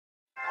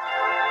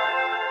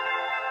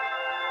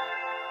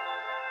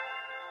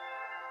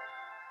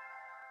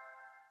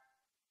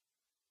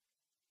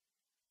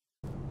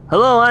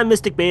Hello, I'm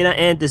MysticBeta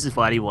and this is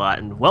VatiWah,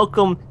 and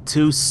welcome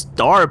to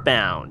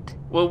Starbound.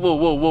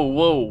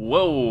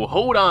 Whoa,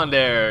 hold on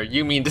there.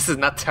 You mean this is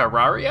not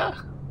Terraria?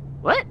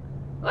 What?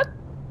 What?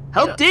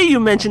 How dare you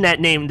mention that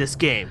name in this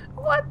game?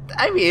 What?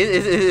 I mean,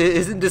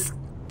 isn't this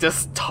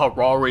just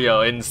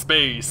Terraria in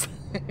space?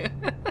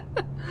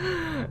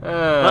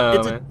 Well,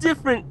 it's a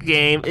different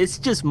game. It's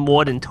just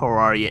more than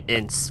Terraria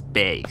in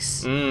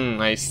space.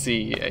 I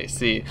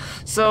see.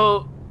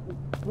 So,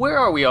 where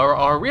are we?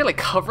 Are we like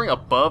hovering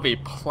above a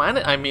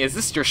planet? I mean, is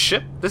this your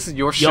ship? This is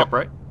your ship,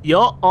 right?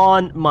 You're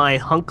on my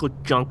hunk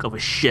of junk of a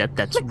ship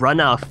that's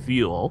run out of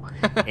fuel,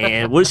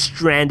 and we're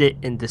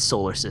stranded in the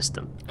solar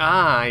system.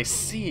 Ah, I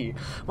see.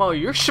 Well,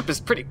 your ship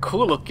is pretty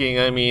cool looking.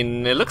 I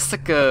mean, it looks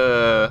like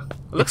a...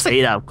 It's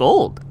made out of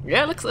gold.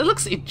 Yeah, it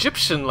looks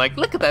Egyptian. Like,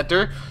 look at that.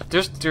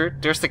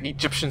 There's like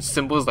Egyptian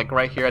symbols like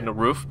right here on the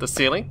roof, the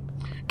ceiling.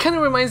 Kind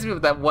of reminds me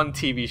of that one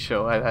TV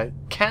show. I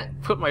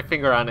can't put my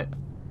finger on it.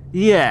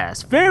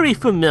 Yes, very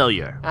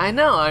familiar. I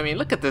know. I mean,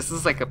 look at this. This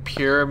is like a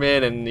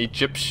pyramid and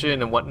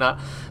Egyptian and whatnot.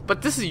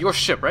 But this is your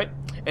ship, right?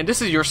 And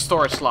this is your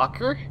storage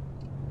locker,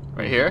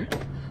 right here.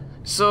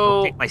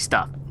 So take my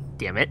stuff.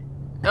 Damn it.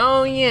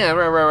 Oh yeah,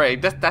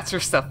 right. That's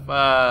your stuff.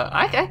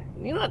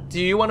 You know, do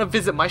you want to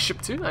visit my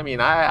ship too? I mean,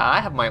 I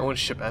have my own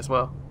ship as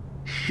well.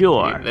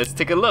 Sure. Okay, let's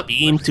take a look.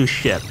 Beam to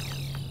ship.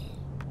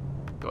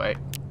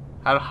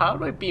 How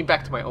do I beam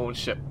back to my own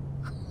ship?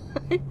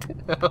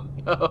 Oh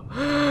no.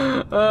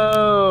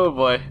 Oh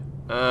boy.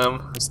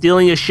 I'm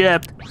stealing your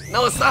ship.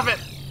 No, stop it!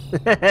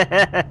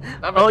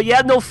 Stop Oh, it. you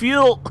have no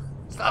fuel.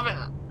 Stop it!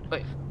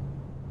 Wait.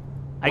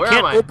 I Where can't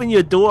am I? open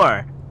your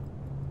door.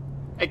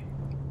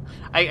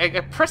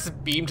 I press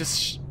beam to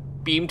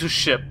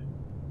ship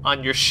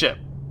on your ship,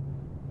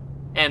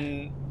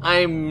 and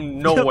I'm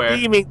nowhere. You're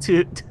beaming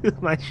to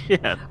my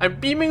ship. I'm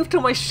beaming to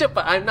my ship,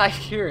 but I'm not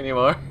here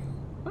anymore.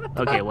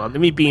 Okay, well,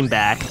 let me beam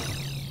back.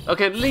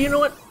 Okay, you know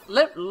what?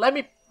 Let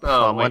me.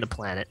 Oh, I'm wait. on the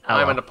planet. Oh, I'm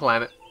well. on the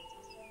planet.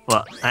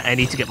 Well, I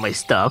need to get my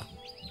stuff.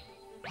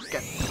 Okay.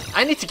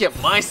 I need to get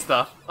my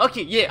stuff.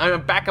 Okay, yeah,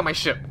 I'm back on my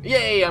ship.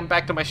 Yay, I'm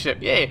back to my ship.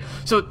 Yay.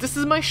 So this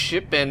is my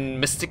ship,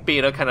 and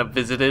MysticBeta kind of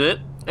visited it.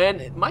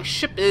 And my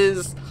ship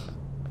is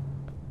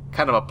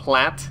kind of a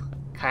plant.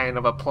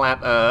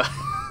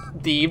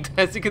 Themed,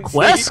 as you can see.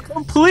 Quest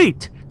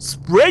complete!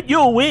 Spread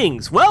your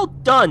wings! Well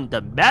done!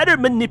 The matter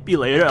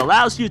manipulator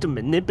allows you to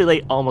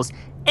manipulate almost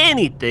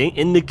anything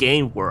in the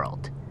game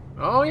world.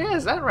 Oh yeah,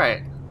 is that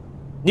right?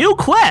 New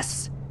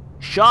quests!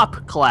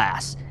 Shop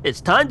class. It's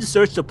time to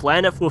search the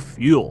planet for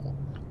fuel.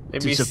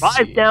 To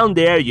survive down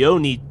there, you'll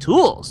need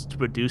tools. To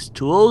produce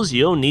tools,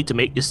 you'll need to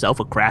make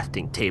yourself a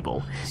crafting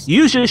table.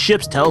 Use your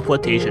ship's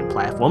teleportation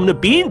platform to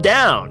beam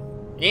down.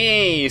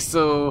 Yay!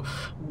 So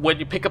when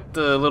you pick up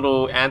the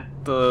little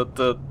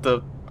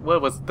what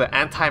was the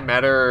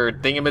antimatter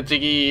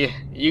thingamajiggy,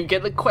 you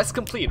get the quest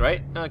complete,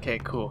 right? Okay,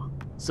 cool.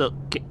 So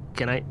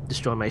can I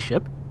destroy my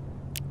ship?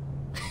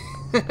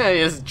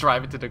 Just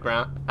drive it to the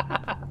ground.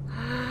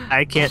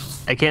 I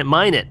can't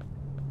mine it.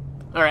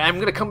 All right, I'm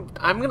gonna come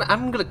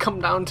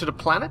down to the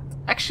planet.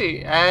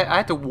 Actually, I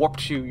had to warp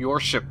to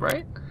your ship,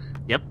 right?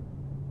 Yep.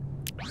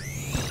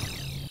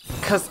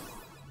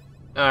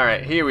 All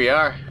right, here we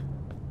are.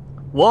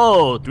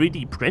 Whoa,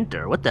 3D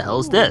printer. What the hell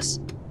is this?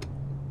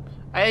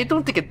 I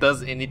don't think it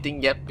does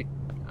anything yet.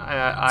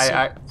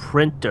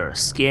 Printer.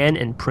 Scan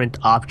and print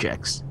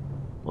objects.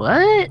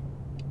 What?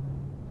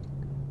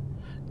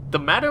 The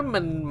matter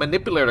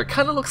manipulator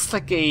kind of looks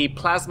like a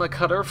plasma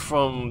cutter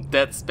from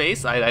Dead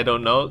Space. I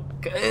don't know.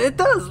 It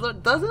does,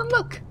 doesn't it?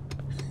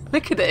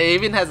 Look at it. It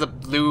even has a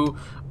blue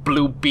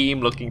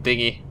beam looking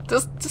thingy.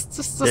 Does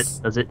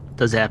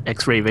it have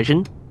X-ray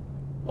vision?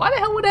 Why the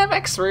hell would it have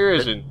X-ray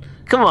vision?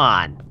 Come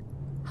on.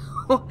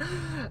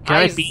 Can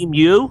I beam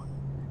you?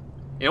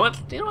 You know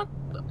what?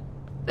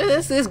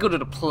 Let's go to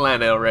the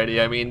planet already.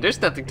 I mean, there's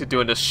nothing to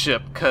do in this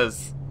ship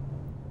because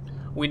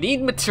we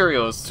need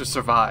materials to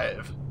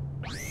survive.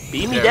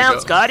 Beam me down,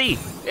 Scotty.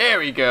 There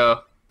we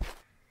go.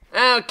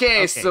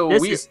 Okay, so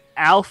this is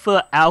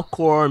Alpha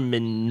Alcor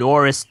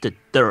Minoris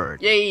III.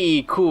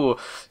 Yay, cool.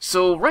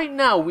 So right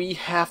now we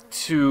have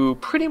to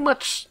pretty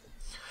much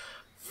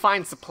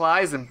find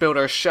supplies and build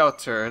our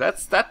shelter.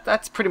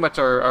 That's pretty much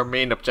our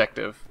main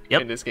objective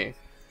in this game.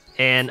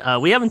 And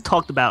we haven't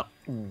talked about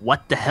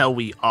what the hell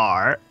we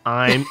are.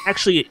 I'm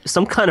actually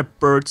some kind of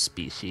bird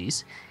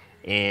species.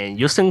 And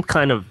you're some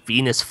kind of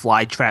Venus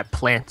flytrap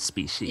plant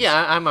species.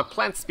 Yeah, I'm a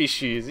plant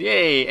species.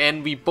 Yay!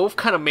 And we both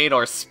kind of made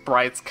our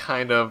sprites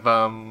kind of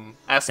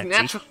as sexy.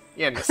 Natural,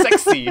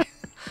 sexy,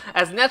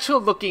 as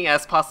natural looking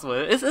as possible.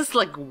 It's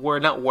like we're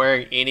not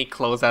wearing any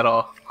clothes at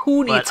all.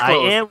 Who needs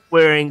clothes? I am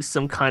wearing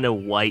some kind of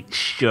white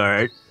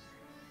shirt,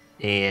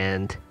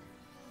 and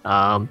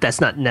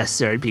that's not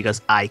necessary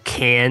because I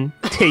can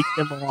take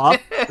them off.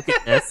 Look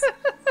at this.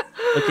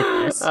 Look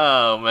at this.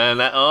 Oh man,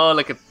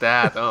 look at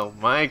that. Oh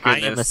my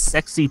goodness. I am a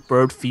sexy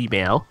bird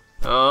female.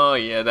 Oh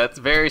yeah, that's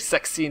very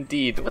sexy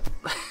indeed. What?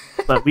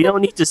 But we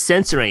don't need to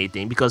censor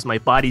anything because my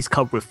body's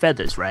covered with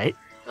feathers, right?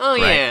 Oh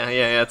right?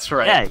 yeah, that's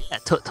right. Yeah,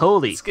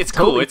 totally. It's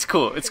totally.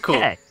 cool. It's cool.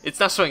 Yeah. It's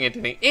not showing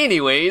anything.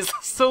 Anyways,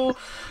 so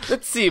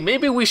let's see.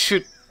 Maybe we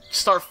should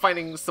start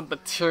finding some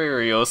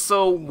material.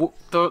 So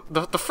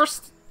the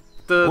first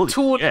Holy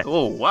tool. shit.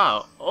 Oh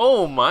wow.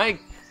 Oh my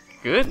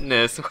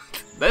goodness.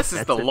 This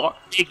is the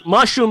big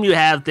mushroom you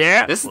have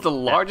there. This is the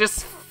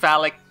largest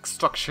phallic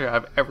structure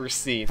I've ever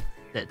seen.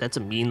 That's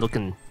a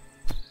mean-looking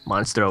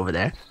monster over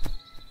there.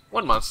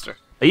 What monster?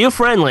 Are you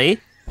friendly?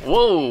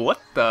 Whoa!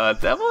 What the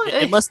devil?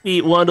 It must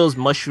be one of those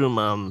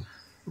mushroom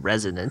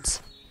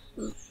residents.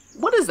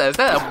 What is that? Is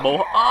that a mo?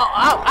 Oh,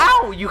 ow!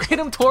 Ow! You hit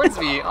him towards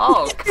me.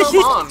 Oh, come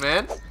on,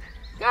 man.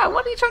 Yeah,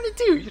 what are you trying to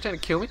do? You're trying to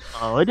kill me?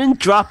 Oh, I didn't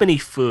drop any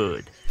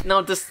food.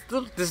 Now, this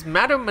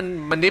matter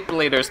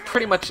manipulator is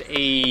pretty much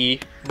a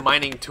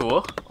mining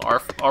tool,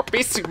 our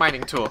basic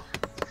mining tool.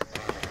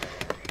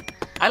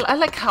 I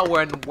like how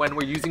when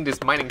we're using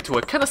this mining tool,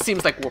 it kind of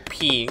seems like we're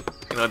peeing.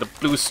 You know, the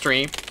blue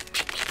stream.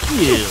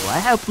 Ew, I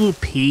have blue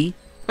pea.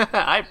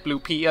 I have blue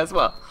pea as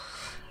well.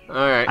 All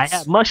right. I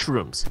have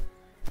mushrooms.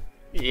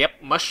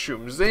 Yep,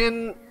 mushrooms.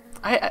 And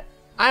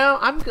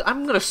I'm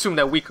gonna assume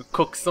that we could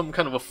cook some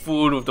kind of a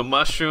food with the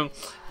mushroom.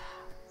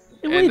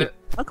 Hey, wait,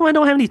 how come I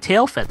don't have any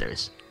tail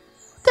feathers?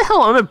 What the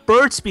hell? I'm a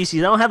bird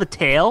species. I don't have a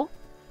tail.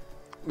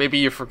 Maybe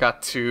you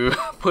forgot to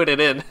put it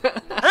in.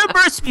 I'm a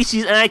bird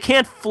species and I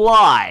can't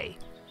fly.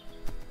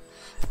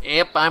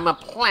 Yep, I'm a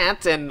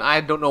plant and I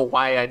don't know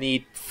why I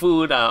need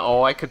food.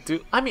 All I could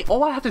do,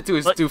 all I have to do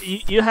is do.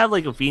 You have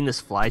like a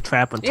Venus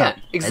flytrap on top. Yeah,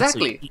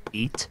 exactly. So you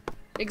eat.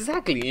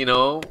 Exactly. You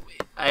know,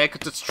 I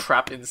could just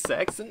trap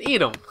insects and eat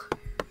them,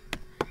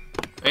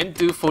 and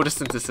do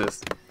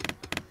photosynthesis.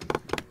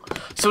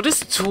 So this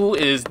tool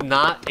is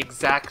not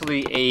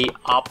exactly a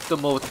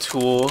optimal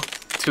tool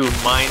to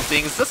mine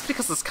things, just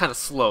because it's kind of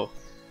slow.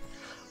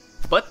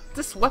 But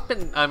this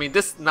weapon,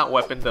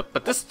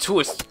 but this tool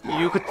is,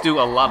 you could do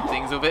a lot of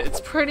things with it. It's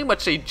pretty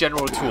much a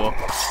general tool.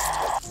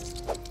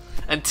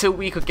 Until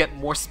we could get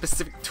more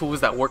specific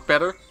tools that work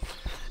better.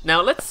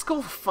 Now let's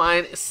go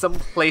find some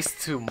place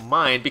to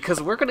mine,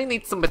 because we're gonna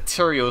need some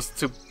materials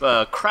to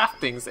craft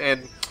things.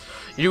 And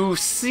you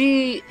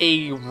see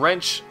a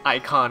wrench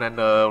icon on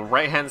the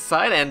right hand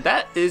side, and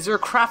that is your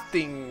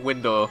crafting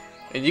window.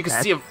 And you can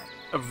see a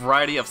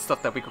variety of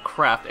stuff that we could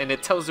craft, and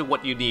it tells you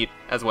what you need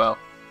as well.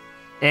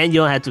 And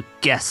you don't have to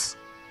guess.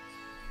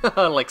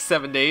 Like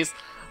 7 days.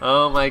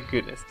 Oh my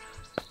goodness.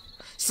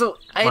 So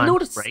I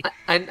noticed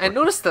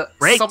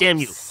that damn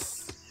you.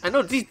 I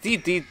know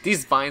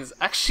these vines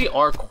actually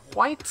are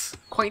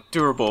quite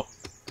durable.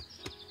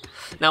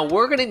 Now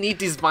we're gonna need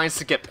these vines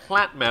to get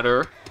plant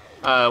matter.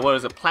 What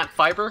is it? Plant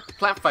fiber?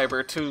 Plant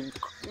fiber to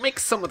make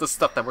some of the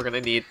stuff that we're gonna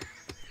need.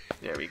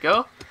 There we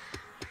go.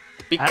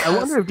 I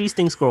wonder if these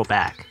things grow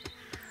back.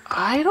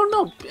 I don't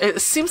know.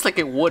 It seems like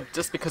it would,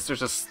 just because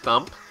there's a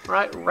stump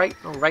right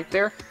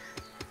there.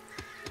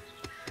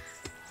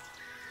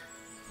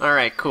 All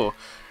right, cool.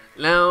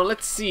 Now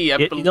let's see.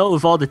 You know,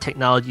 with all the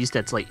technologies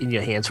that's like in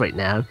your hands right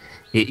now,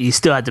 you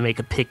still have to make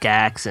a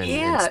pickaxe and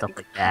stuff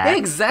like that. Yeah,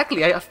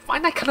 exactly. I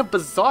find that kind of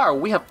bizarre.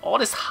 We have all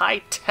this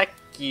high-tech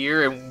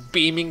gear and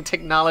beaming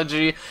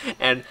technology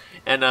and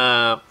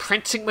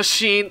printing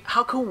machine.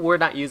 How come we're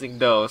not using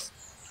those?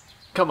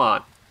 Come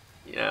on,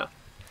 yeah.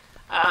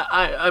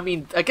 I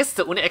mean, I guess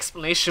the only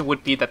explanation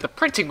would be that the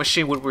printing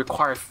machine would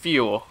require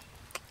fuel,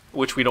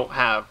 which we don't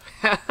have.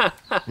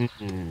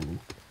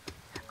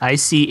 I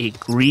see a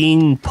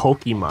green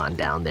Pokemon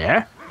down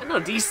there. I know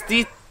these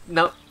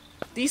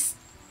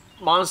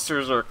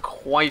monsters are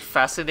quite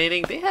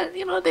fascinating. They have,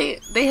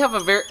 they have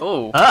a very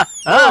whoa!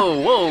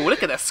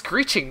 Look at that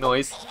screeching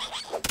noise.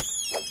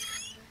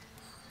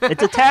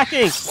 It's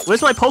attacking.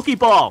 Where's my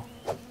Pokeball?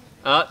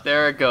 Oh,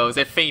 there it goes.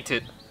 It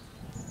fainted.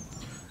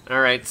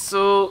 Alright,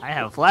 so... I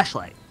have a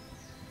flashlight.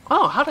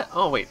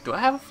 Oh, wait, do I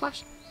have a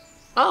flashlight?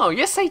 Oh,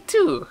 yes I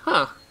do,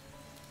 huh.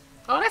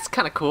 Oh, that's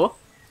kind of cool.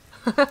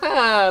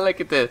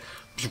 Look at this.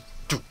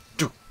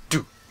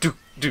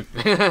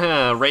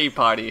 Ray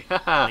party. You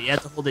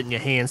have to hold it in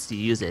your hands to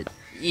use it.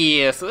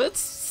 Yeah, so that's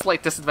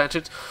slight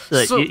disadvantage.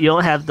 So you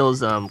don't have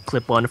those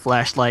clip-on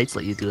flashlights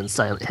like you do in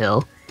Silent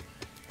Hill.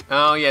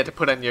 Oh yeah, to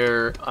put on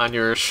your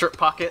shirt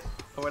pocket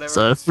or whatever.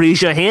 So it frees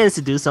your hands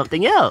to do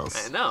something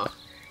else. I know.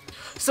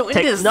 So in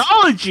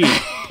technology.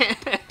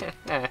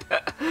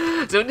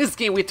 So in this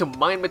game, we have to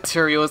mine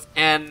materials,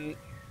 and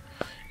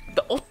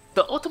the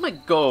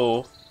ultimate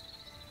goal.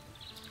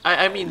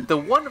 I mean,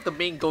 one of the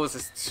main goals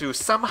is to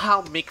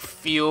somehow make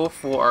fuel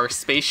for our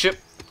spaceship,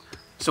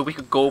 so we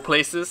could go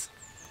places.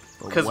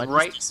 Because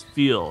is this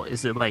fuel?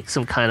 Is it like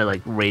some kind of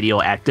like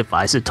radioactive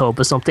isotope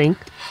or something?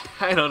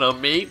 I don't know.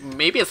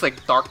 Maybe it's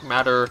like dark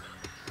matter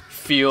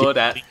fuel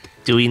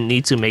Do we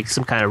need to make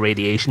some kind of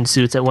radiation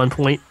suits at one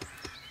point?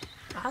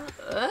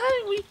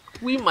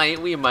 We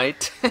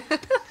might.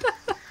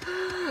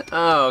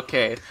 Oh,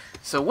 okay.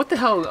 So what the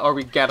hell are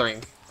we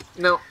gathering?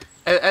 Now,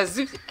 as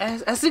you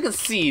can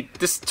see,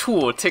 this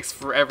tool takes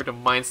forever to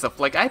mine stuff.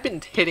 Like, I've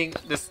been hitting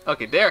this...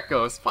 Okay, there it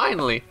goes,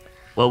 finally.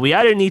 Well, we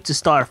either need to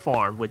start a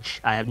farm,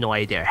 which I have no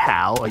idea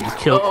how, or you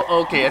kill.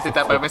 Oh, okay, I did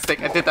that by mistake.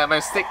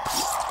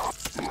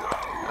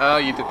 Oh,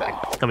 you did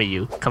that. Come here,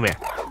 you. Come here.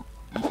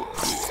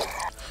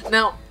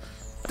 Now,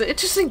 the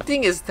interesting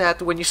thing is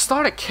that when you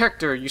start a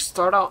character, you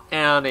start out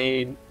on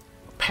it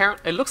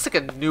looks like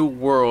a new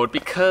world,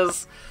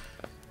 because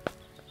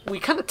we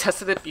kind of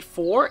tested it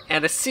before,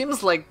 and it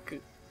seems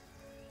like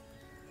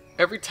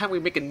every time we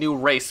make a new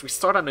race, we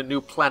start on a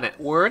new planet.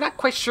 We're not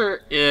quite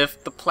sure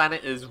if the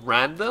planet is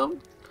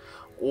random,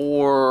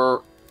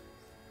 or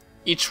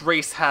each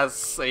race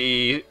has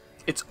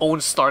its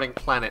own starting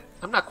planet.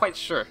 I'm not quite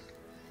sure.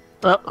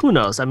 Who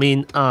knows? I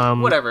mean,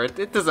 whatever.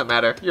 It doesn't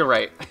matter. You're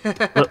right.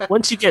 but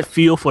once you get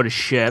feel for the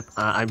ship,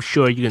 I'm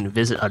sure you can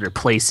visit other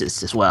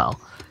places as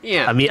well.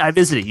 Yeah. I mean, I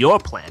visited your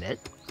planet.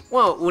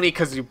 Well, only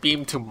because you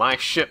beamed to my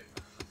ship.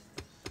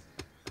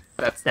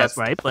 That's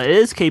right, but it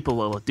is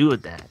capable of doing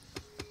that.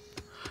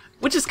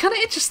 Which is kind of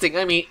interesting.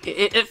 I mean,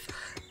 if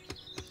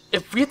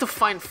we had to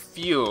find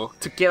fuel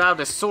to get out of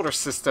the solar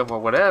system or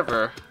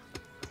whatever.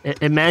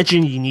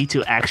 Imagine you need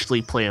to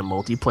actually play a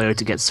multiplayer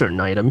to get certain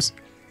items.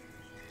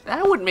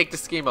 That would make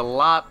this game a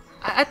lot.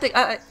 I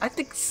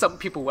think some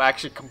people will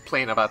actually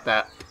complain about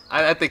that.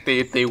 I think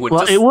they would.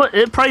 Well,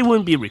 it probably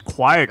wouldn't be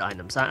required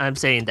items. I'm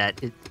saying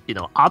that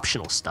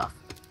optional stuff.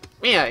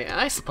 Yeah,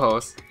 I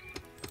suppose.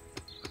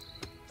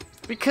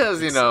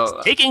 Because it's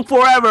taking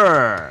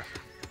forever.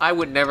 I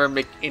would never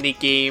make any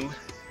game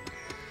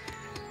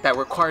that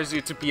requires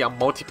you to be on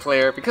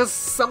multiplayer, because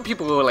some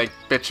people will like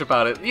bitch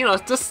about it.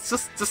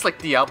 Just like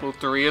Diablo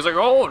 3 is like,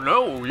 oh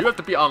no, you have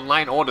to be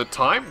online all the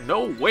time.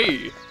 No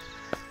way.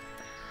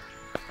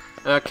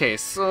 Okay,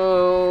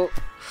 so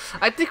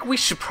I think we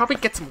should probably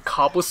get some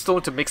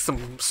cobblestone to make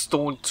some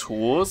stone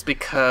tools,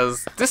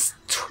 because this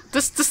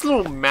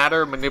little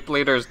matter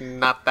manipulator is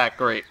not that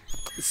great.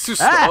 It's too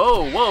slow.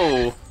 Oh,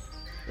 whoa!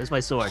 There's my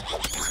sword.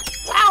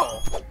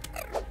 Ow!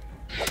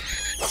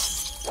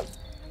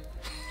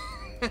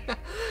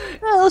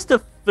 What's the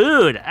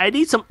food? I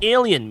need some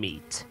alien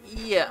meat.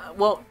 Yeah,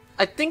 well,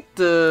 I think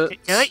the.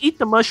 Can I eat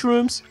the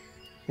mushrooms?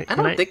 I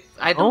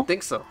don't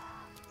think so.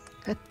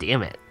 God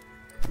damn it!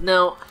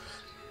 Now,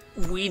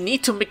 we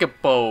need to make a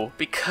bow,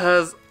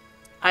 because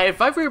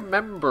if I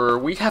remember,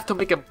 we have to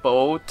make a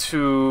bow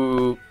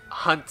to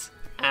hunt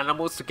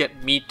animals to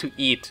get meat to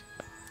eat.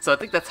 So I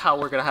think that's how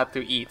we're gonna have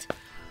to eat.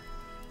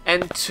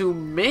 And to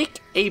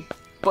make a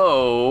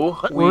bow,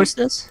 where's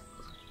this?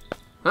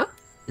 Huh?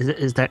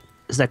 Is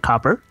that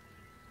copper?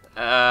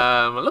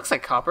 It looks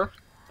like copper.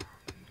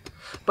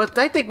 But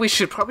I think we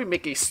should probably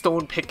make a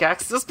stone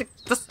pickaxe, just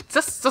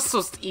so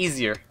it's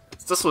easier.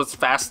 Just so it's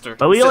faster.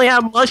 But we only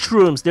have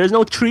mushrooms. There's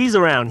no trees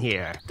around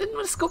here. Then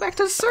let's go back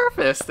to the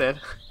surface then.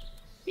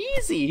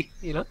 Easy,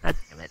 God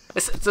damn it.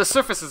 The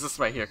surface is this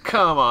right here.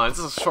 Come on, this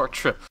is a short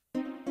trip.